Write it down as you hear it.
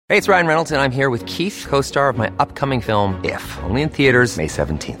Hey, it's Ryan Reynolds, and I'm here with Keith, co-star of my upcoming film, If, only in theaters May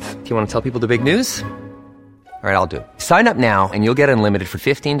 17th. Do you want to tell people the big news? All right, I'll do it. Sign up now and you'll get unlimited for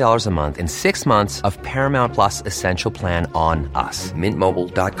 $15 a month and 6 months of Paramount Plus Essential Plan on us.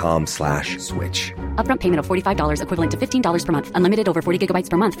 MintMobile.com/switch. Upfront payment of $45 equivalent to $15 per month. Unlimited over 40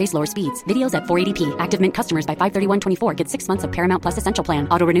 gigabytes per month. Face lower speeds. Videos at 480p. Active Mint customers by 531.24 get 6 months of Paramount Plus Essential Plan.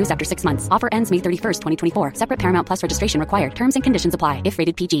 Auto renews after 6 months. Offer ends May 31st, 2024. Separate Paramount Plus registration required. Terms and conditions apply if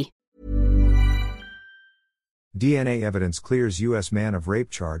rated PG. DNA evidence clears U.S. man of rape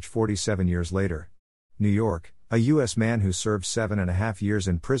charge 47 years later. New York, a U.S. man who served 7.5 years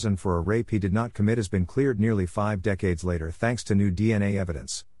in prison for a rape he did not commit has been cleared nearly 5 decades later thanks to new DNA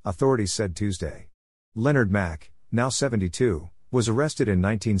evidence, authorities said Tuesday. Leonard Mack, now 72, was arrested in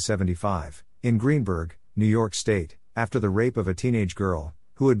 1975, in Greenburgh, New York State, after the rape of a teenage girl,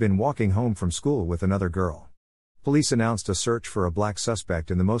 who had been walking home from school with another girl. Police announced a search for a black suspect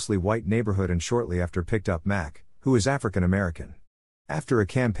in the mostly white neighborhood and shortly after picked up Mack, who is African American. After a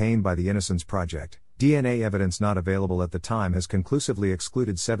campaign by the Innocence Project, DNA evidence not available at the time has conclusively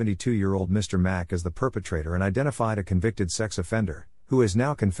excluded 72-year-old Mr. Mack as the perpetrator and identified a convicted sex offender, who has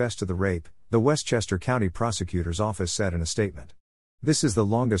now confessed to the rape, the Westchester County Prosecutor's Office said in a statement. This is the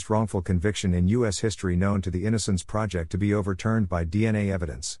longest wrongful conviction in U.S. history known to the Innocence Project to be overturned by DNA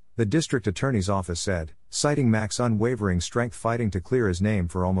evidence, the District Attorney's Office said, citing Mack's unwavering strength fighting to clear his name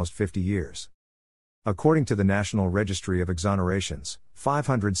for almost 50 years. According to the National Registry of Exonerations,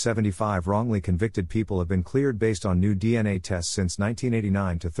 575 wrongly convicted people have been cleared based on new DNA tests since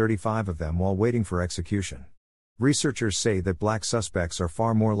 1989 to 35 of them while waiting for execution. Researchers say that black suspects are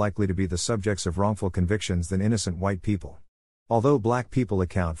far more likely to be the subjects of wrongful convictions than innocent white people. Although black people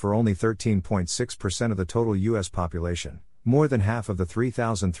account for only 13.6% of the total U.S. population, more than half of the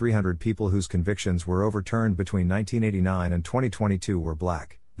 3,300 people whose convictions were overturned between 1989 and 2022 were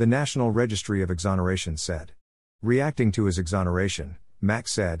black, the National Registry of Exoneration said. Reacting to his exoneration, Mack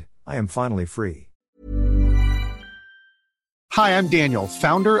said, "I am finally free." Hi, I'm Daniel,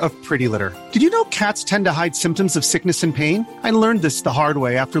 founder of Pretty Litter. Did you know cats tend to hide symptoms of sickness and pain? I learned this the hard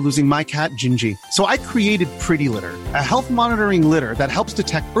way after losing my cat, Gingy. So I created Pretty Litter, a health monitoring litter that helps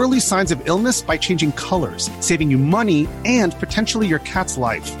detect early signs of illness by changing colors, saving you money and potentially your cat's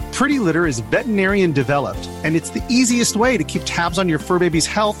life. Pretty Litter is veterinarian developed, and it's the easiest way to keep tabs on your fur baby's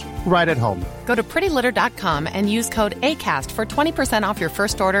health right at home. Go to prettylitter.com and use code ACAST for 20% off your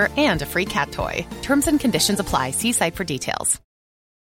first order and a free cat toy. Terms and conditions apply. See site for details.